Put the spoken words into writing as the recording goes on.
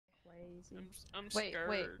I'm Wait,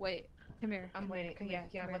 scared. wait. Come here. I'm waiting. Come Yeah,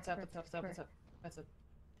 here. what's up? Come What's here. up? What's up?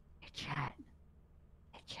 Hey, chat.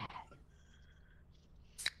 Hey, chat.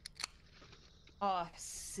 Oh,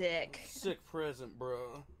 sick. Sick present,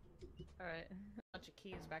 bro. Alright. Bunch of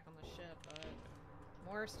keys back on the ship, but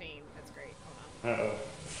more steam. That's great. Hold on. Uh-oh.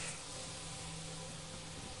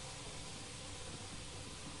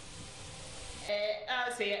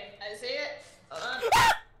 I see it. I see it. Hold on.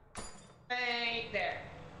 Right there.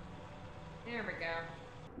 There we go.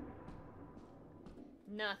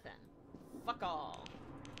 Nothing. Fuck all.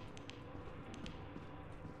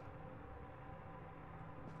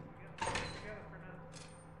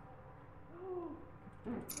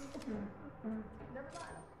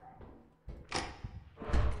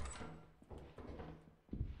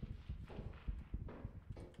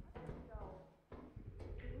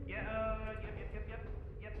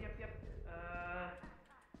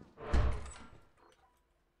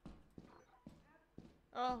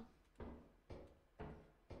 Oh.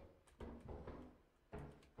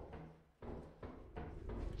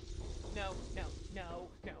 No.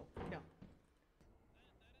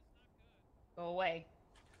 Go away.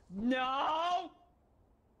 No!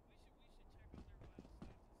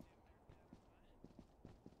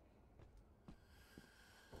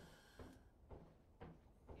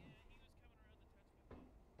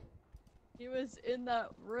 He was in that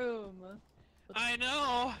room. I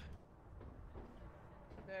know.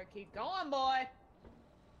 Better keep going, boy.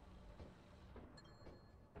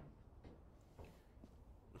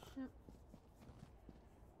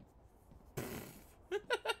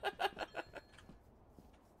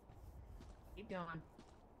 Keep going.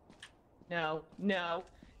 No.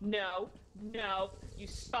 You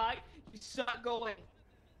suck going.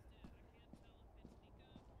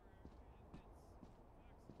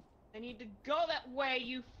 I need to go that way,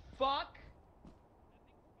 you fuck.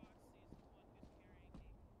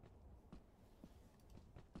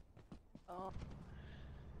 Oh,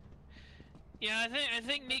 Yeah, I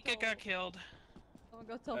think Mika got killed. I'll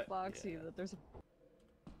go tell Foxy yeah. that there's a.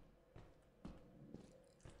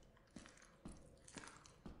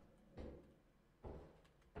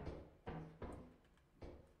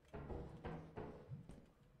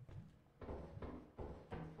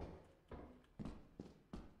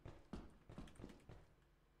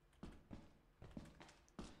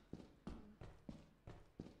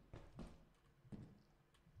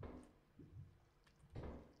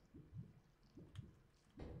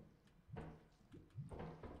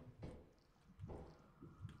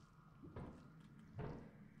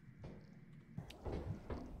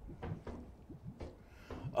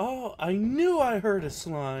 Oh, I knew I heard a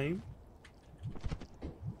slime.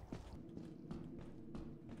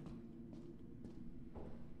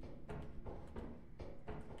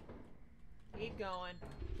 Keep going.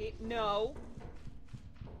 No.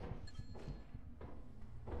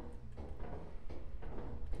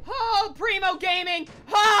 Oh, Primo Gaming!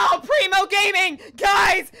 Oh, Primo Gaming!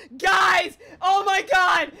 Guys! Oh my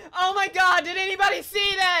god! Did anybody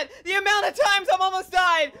see that? The amount of times I've almost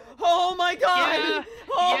died! Oh my god! Yeah,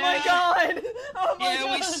 Oh yeah. my god! Oh my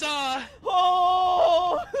god! We saw.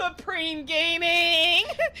 Oh, Preem Gaming!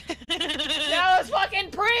 That was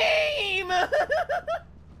fucking Preem!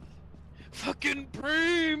 Fucking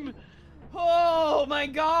Preem! Oh my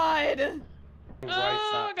god! Oh,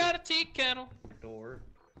 I got a tea kettle. Door.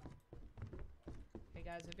 Hey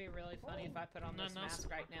guys, it'd be really funny if I put on this mask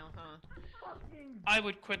right now, huh? I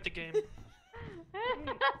would quit the game.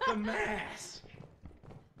 The mask.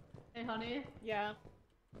 Hey, honey. Yeah.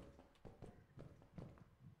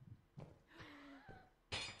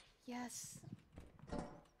 Yes.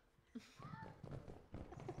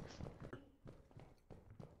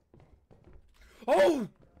 Oh!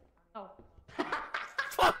 Oh.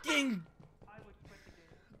 Fucking!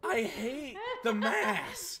 I hate the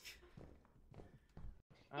mask.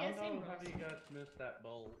 I Yeah, don't same know how rules. you guys missed that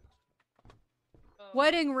bolt.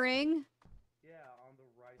 Wedding ring. Yeah, on the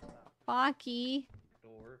right side Focky. of the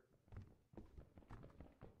door.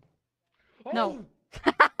 No.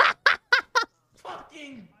 Oh!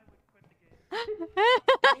 Fucking!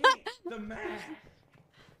 Hate the mask.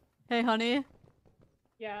 Hey, honey.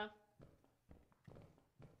 Yeah.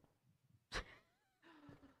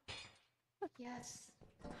 Yes.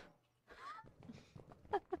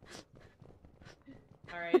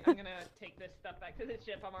 Alright, I'm gonna take this stuff back to the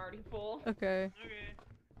ship. I'm already full. Okay.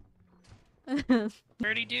 Okay.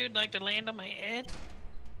 Dirty dude like to land on my head?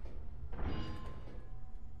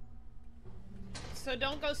 So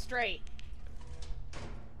don't go straight.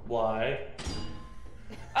 Why?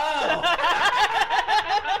 Oh!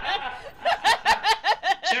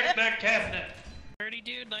 Check that cabinet. Dirty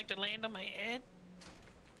dude like to land on my head?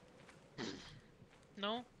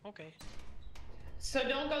 No? Okay. So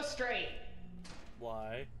don't go straight.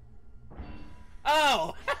 Why?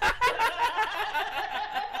 Oh!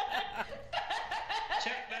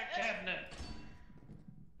 Check that cabinet.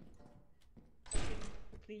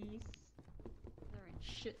 Please. There ain't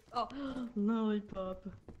shit. Oh, lollipop.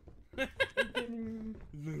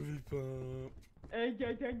 Lollipop.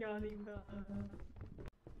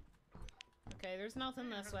 Okay, there's nothing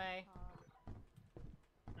this way.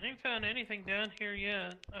 I ain't found anything down here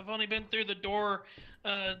yet. I've only been through the door,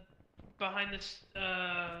 behind this,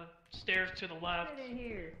 stairs to the left. Get in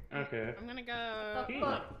here. Okay. I'm gonna go.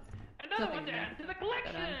 Another one to add to the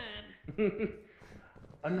collection!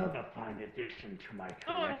 Another fine addition to my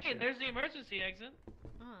Oh, collection. hey, there's the emergency exit.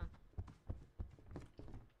 Huh.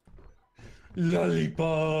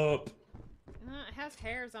 Lollipop! It has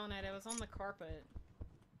hairs on it. It was on the carpet.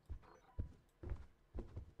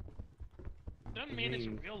 Doesn't mean it's a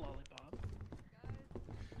real lollipop.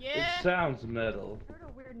 Yeah. It sounds metal. I heard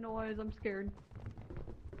a weird noise. I'm scared.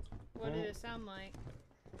 What did it sound like?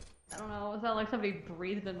 I don't know. It sounded like somebody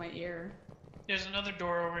breathed in my ear. There's another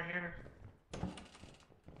door over here.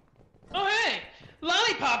 Oh, hey!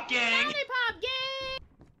 Lollipop gang! Lollipop gang!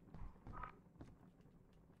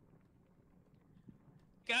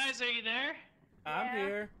 Guys, are you there? I'm Yeah.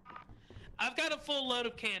 here. I've got a full load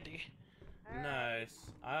of candy. Nice.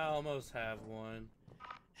 I almost have one.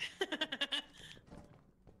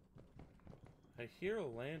 I hear a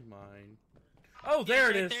landmine. Oh, there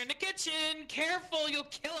It's it right is. there in the kitchen. Careful, you'll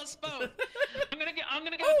kill us both. I'm gonna go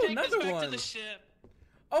Oh, take this another back to one. the ship.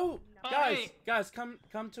 Oh, guys, Alright. guys, come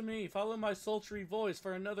to me. Follow my sultry voice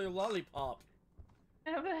for another lollipop.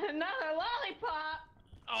 Another lollipop.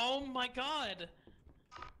 Oh my god.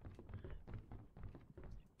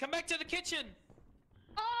 Come back to the kitchen.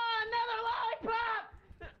 Oh, another lollipop.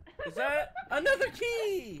 Is that another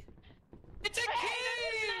key? It's a Hey,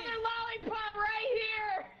 there's key. another lollipop right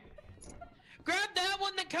here. Grab that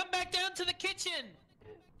one, then come back down to the kitchen.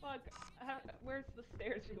 Fuck. Where's the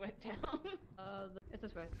stairs we went down? It's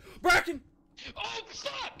this way. Bracken! Oh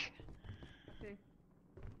fuck! Okay.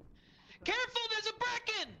 Careful, there's a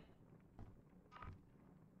bracken.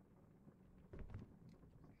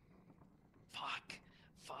 Fuck.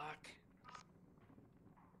 Fuck.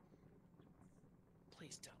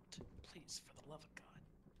 Please don't. Please, for the love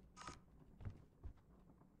of God.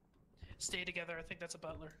 Stay together. I think that's a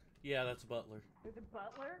butler. Yeah, that's Butler. There's a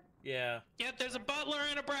butler? Yeah. Yep, there's a butler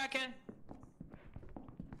and a bracken.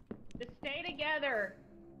 Just stay together.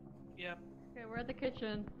 Yep. Okay, we're at the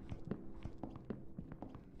kitchen.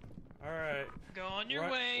 Alright. Go on your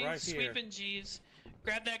Right- way, right here. sweeping G's.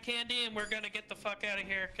 Grab that candy and we're gonna get the fuck out of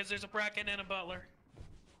here, because there's a bracken and a butler.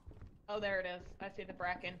 Oh, there it is. I see the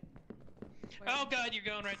bracken. Oh god, you're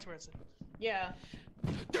going right towards it. Yeah.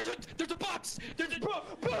 There's a box! There's a... We got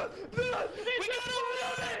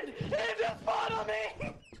it! It just spawned on me!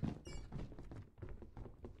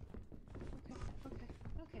 Okay.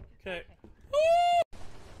 Okay. Do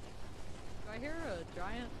I hear a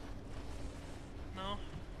giant? No.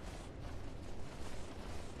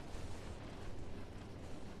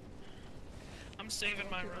 I'm saving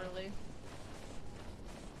my Too run. early.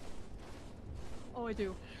 Oh, I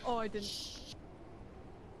do. Oh, I didn't.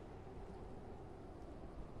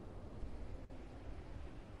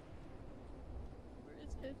 Where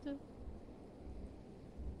is it? There's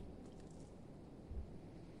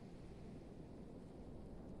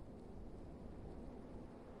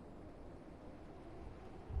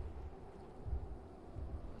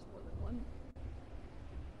more than one.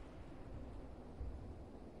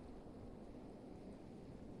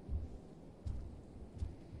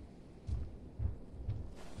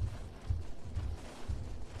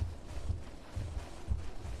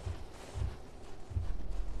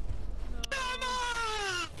 Come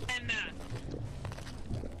on!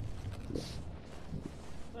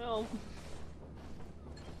 Well,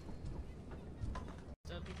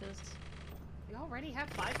 So because we already have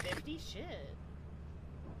 550? Shit.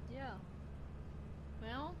 yeah.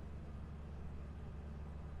 Well,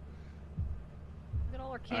 Look at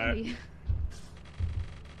all our candy.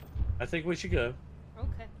 I think we should go.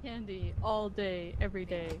 okay. Candy all day, every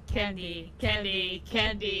day. Candy, Candy,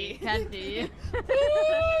 candy, candy, candy.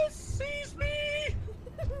 Oh, seize me!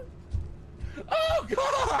 Oh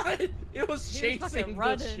god! It was He was chasing fucking the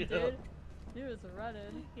running, ship. dude. He was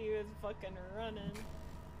running, He was fucking running.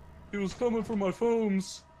 He was coming for my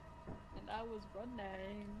phones. and I was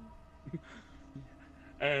running.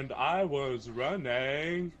 And I was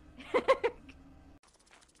running.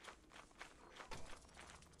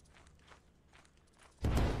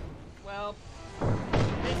 Well,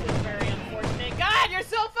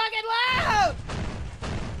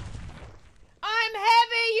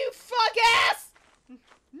 Yes!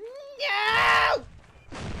 No!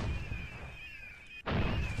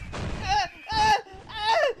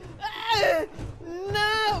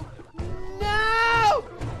 No! No!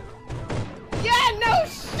 Yeah, no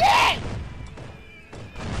shit!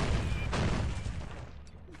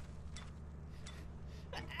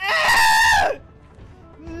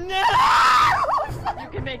 No! You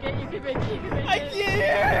can make it, you can make it, you can make I it.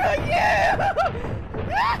 can't!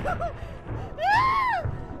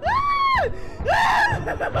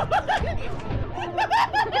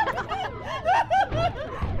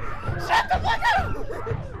 Shut the fuck up!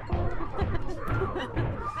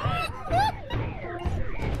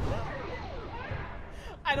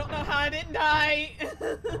 I don't know how I didn't die.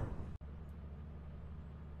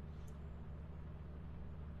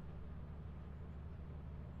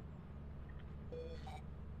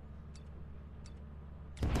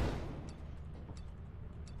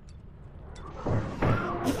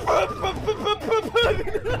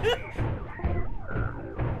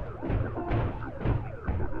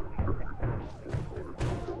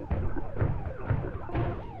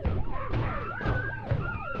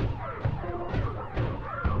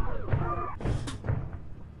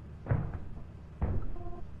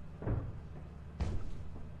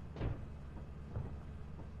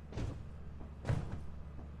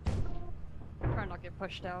 Try not to get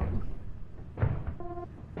pushed out.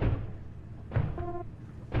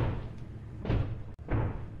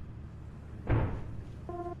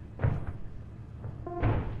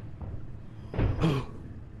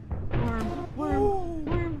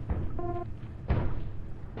 Worm.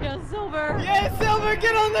 Yeah, Silver! Yeah, Silver,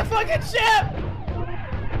 get on the fucking ship!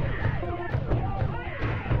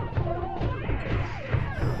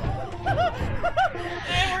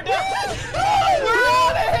 And we're done. We're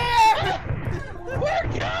out of here! We're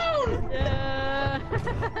down! Yeah!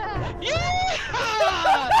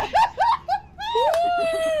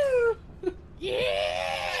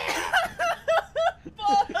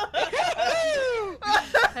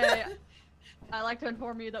 Hey, I like to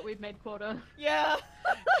inform you that we've made quota. Yeah.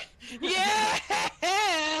 Yeah!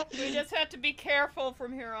 We just have to be careful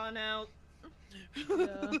from here on out.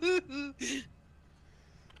 Yeah.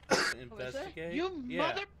 Investigate? You yeah.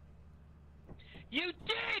 mother... You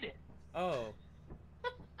did! Oh.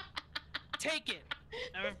 Take it!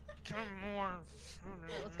 Come on.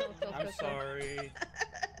 Let's go, let's go, I'm let's go. sorry.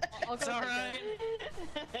 I'll It's go take alright.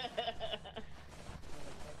 it.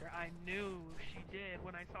 I knew she did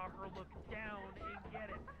when I saw her look down and get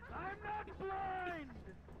it. I'm not blind!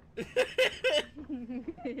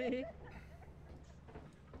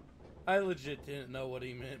 I legit didn't know what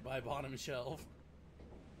he meant by bottom shelf.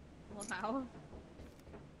 Well, how?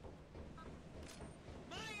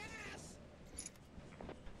 My ass!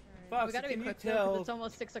 Fox, We gotta be can you quick though, tell 'cause it's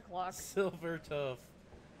almost 6 o'clock. Silver to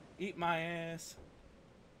eat my ass?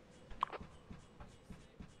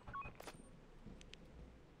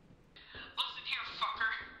 Listen here,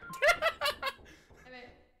 fucker.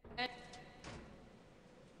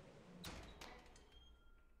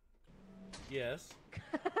 Yes.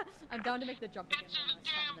 I'm down to make the jump again. Answer one the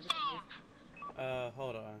last time, damn and then we can phone!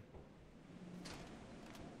 Hold on.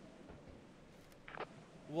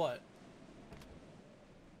 What?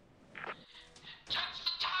 Touch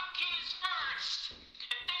the top keys first!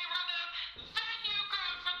 If they run out, then you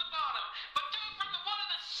grab from the bottom. But don't from the one of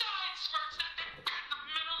the sides first, and then grab the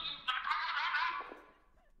middle.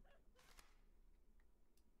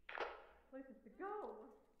 Places to go.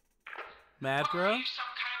 Mad, Or bro? are you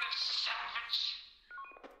some kind of savage?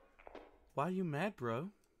 Why are you mad,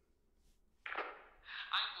 bro?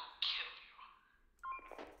 I will kill you.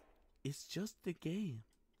 It's just a game.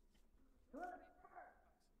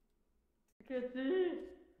 I can't see.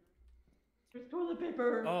 There's toilet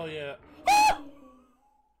paper. Oh, yeah.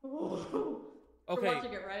 Oh. Okay. We're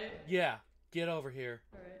watching it, right? Yeah. Get over here.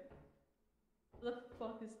 Alright. What the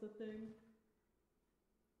fuck is the thing?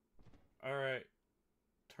 Alright.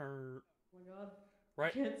 Turn. Oh my god.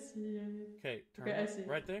 Right. Can't see it. Okay, turn. Okay, I right- see.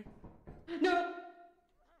 Right there? No!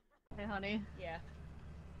 Hey, honey. Yeah.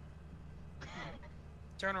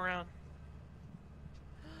 Turn around.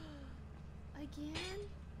 Again?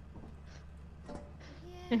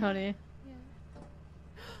 Hey, honey.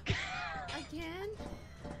 Yeah. Again?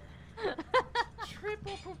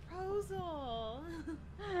 Triple proposal.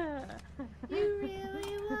 You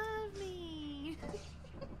really love me.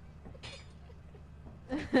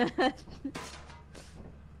 I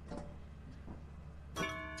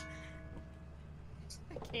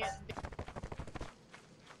can't.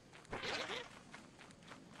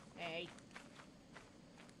 Hey.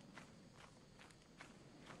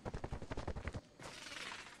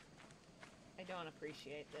 I don't don't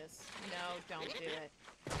appreciate this. No, don't do it.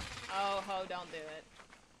 Oh, ho, don't do it.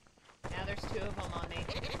 Now there's 2 of them on me.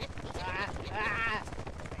 Ah, ah!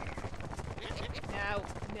 No,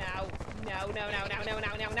 no, no, no, no, no,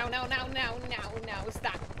 no, no, no, no, no, no, no, no, no,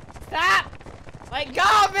 stop. Stop! Let go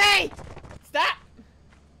of me! Stop!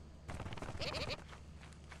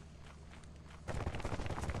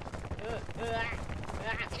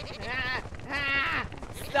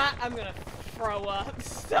 Stop! I'm gonna throw up.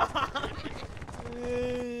 Stop!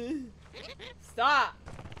 Stop!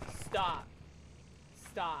 Stop!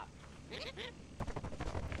 Stop!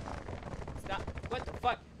 Stop! What the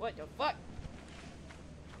fuck? What the fuck?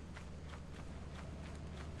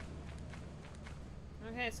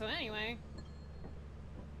 Okay, so anyway.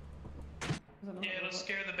 Yeah, it'll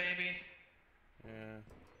scare the baby. Yeah.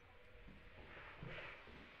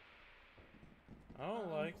 I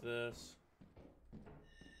don't like this.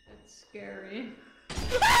 It's scary.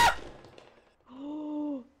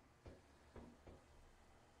 Oh!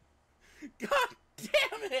 God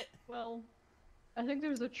damn it! Well, I think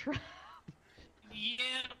there's a trap. Yeah,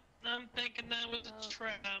 I'm thinking that was a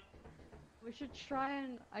trap. We should try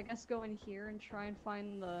and, I guess, go in here and try and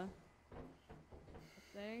find the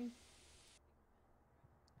thing.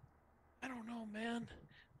 I don't know, man.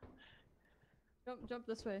 Jump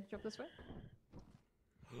this way. Jump this way.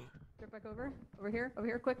 Jump back over. Over here. Over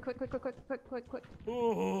here. Quick, quick, quick, quick, quick, quick, quick, quick.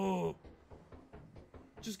 Oh!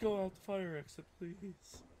 Just go out the fire exit,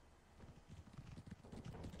 please.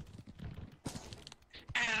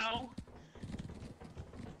 Ow!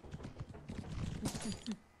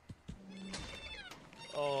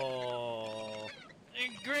 Oh.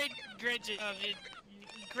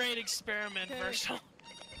 Great experiment, Okay. Virgil.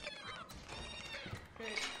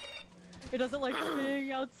 Okay. It doesn't like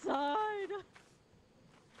being outside.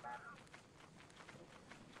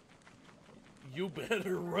 You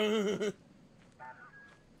better run.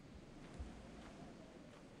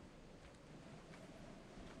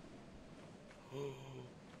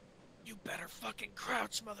 You better fucking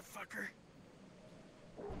crouch, motherfucker.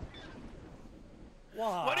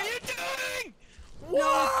 Why? What are you doing?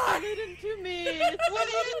 Why? It into me. What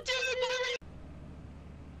are you doing?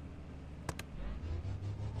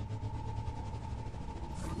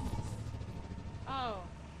 Oh.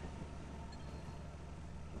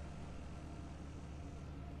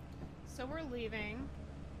 So we're leaving.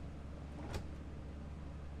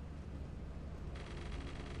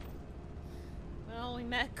 Well, we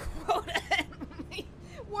met Quota.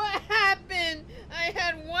 What happened? I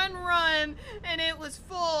had one run and it was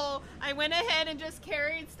full. I went ahead and just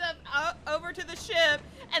carried stuff over to the ship,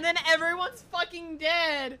 and then everyone's fucking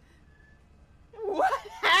dead. What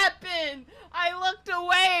happened? I looked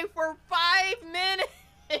away for 5 minutes.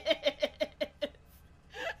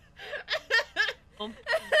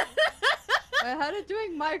 How did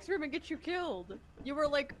doing my experiment get you killed? You were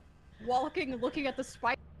like walking, looking at the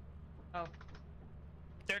spike. Oh.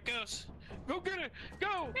 There it goes. Go get it.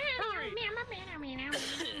 Go. Hurry.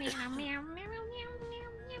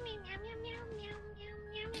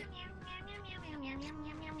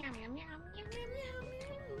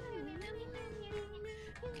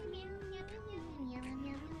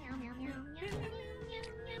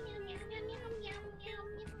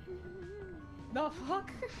 The fuck?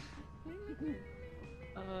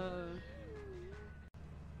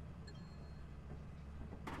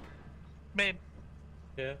 Babe.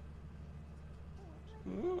 Yeah.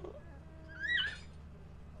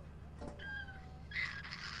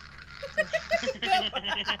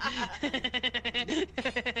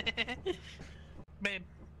 Babe.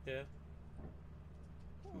 Yeah.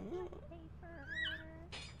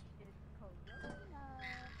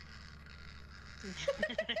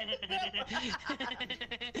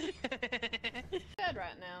 Dead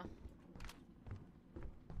right now.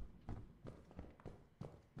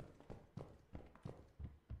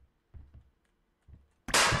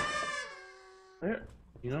 Yeah.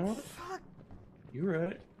 You know what? Fuck. You're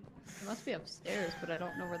right. It must be upstairs, but I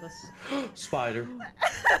don't know where this. Spider.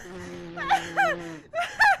 That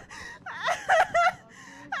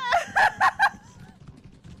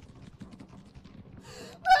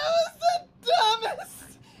was the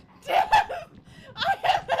dumbest death I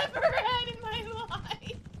have ever had in my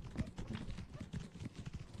life.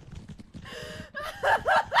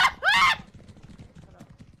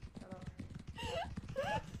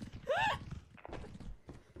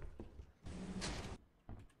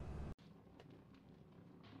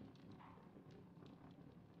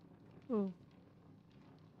 Ooh.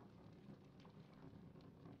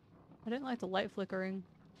 I didn't like the light flickering.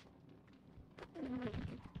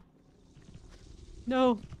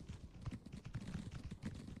 No.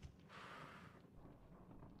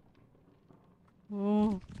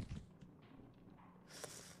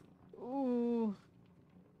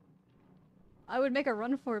 would make a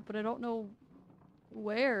run for it, but I don't know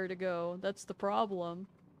where to go. That's the problem.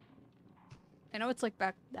 I know it's like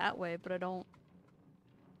back that way, but I don't.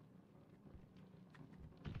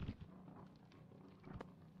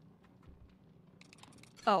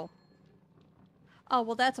 Oh. Oh,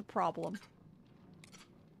 well that's a problem.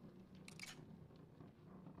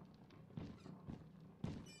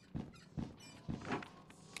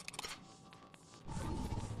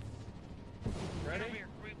 Ready? Come here.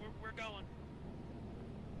 We're going.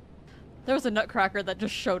 There was a nutcracker that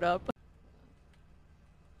just showed up.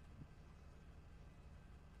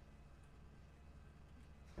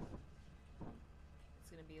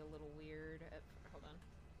 It's gonna be a little weird. Hold on.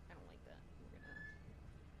 I don't like that. We're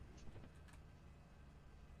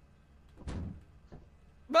gonna...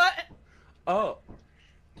 But. Oh.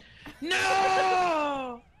 No!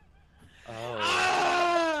 Oh.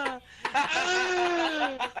 Ah! Ah!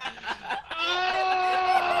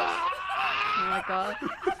 Oh my god.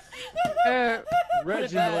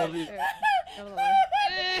 Reginald. Get out of the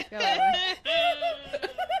way. Get out of the way.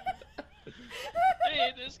 I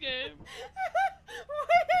hate this game.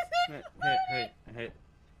 Hey,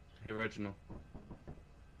 Reginald.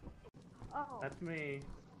 Oh, That's me.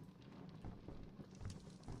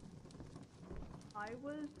 I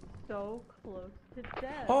was so close to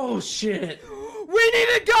death. Oh shit! We need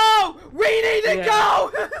to go! We need to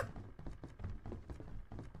go!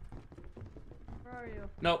 Where are you?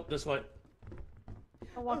 Nope, this way.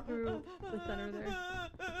 I'll walk through the center there.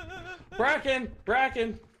 Bracken!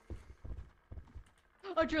 Bracken!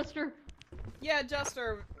 Oh, Jester! Yeah,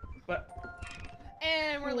 Jester. But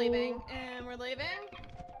And we're leaving. And we're leaving.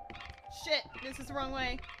 Shit, this is the wrong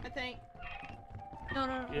way, I think. No,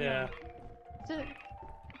 no, no. yeah. No. Sit.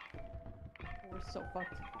 We're so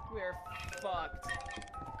fucked. We're fucked.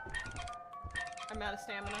 I'm out of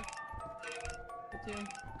stamina. Me too.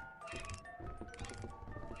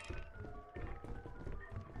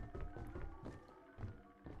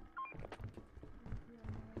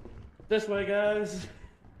 This way, guys.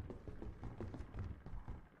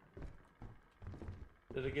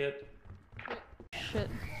 Did it get? Shit.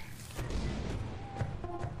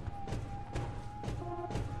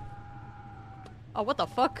 Oh, what the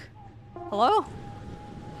fuck? Hello?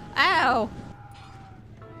 Ow!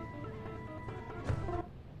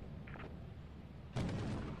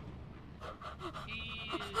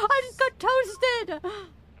 I just got toasted!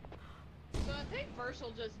 So I think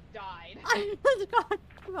Vershel just died. I just got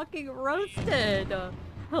fucking roasted!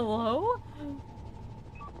 Hello?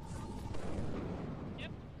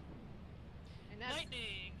 Yep. And that's...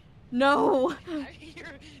 Lightning. No!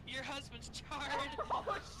 Your husband's charred. Oh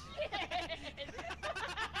shit!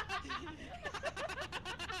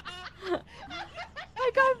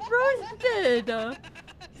 I got roasted!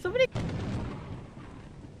 Somebody-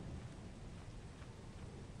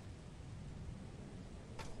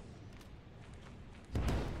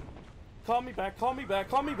 Call me back, call me back,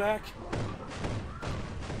 call me back!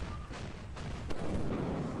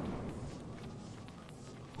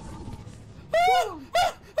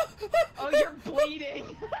 Oh, you're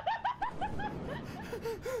bleeding!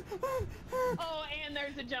 Oh, and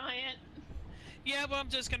there's a giant. Yeah, but I'm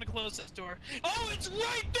just gonna close this door. Oh, it's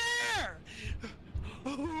right there!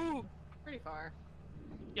 Ooh. Pretty far.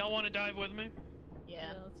 Y'all want to dive with me?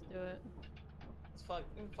 Yeah. let's do it. Let's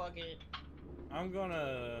fuck it. I'm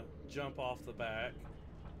gonna jump off the back.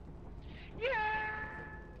 Yeah!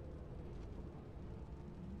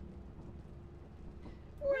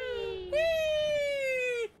 Whee!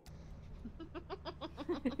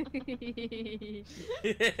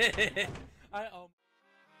 I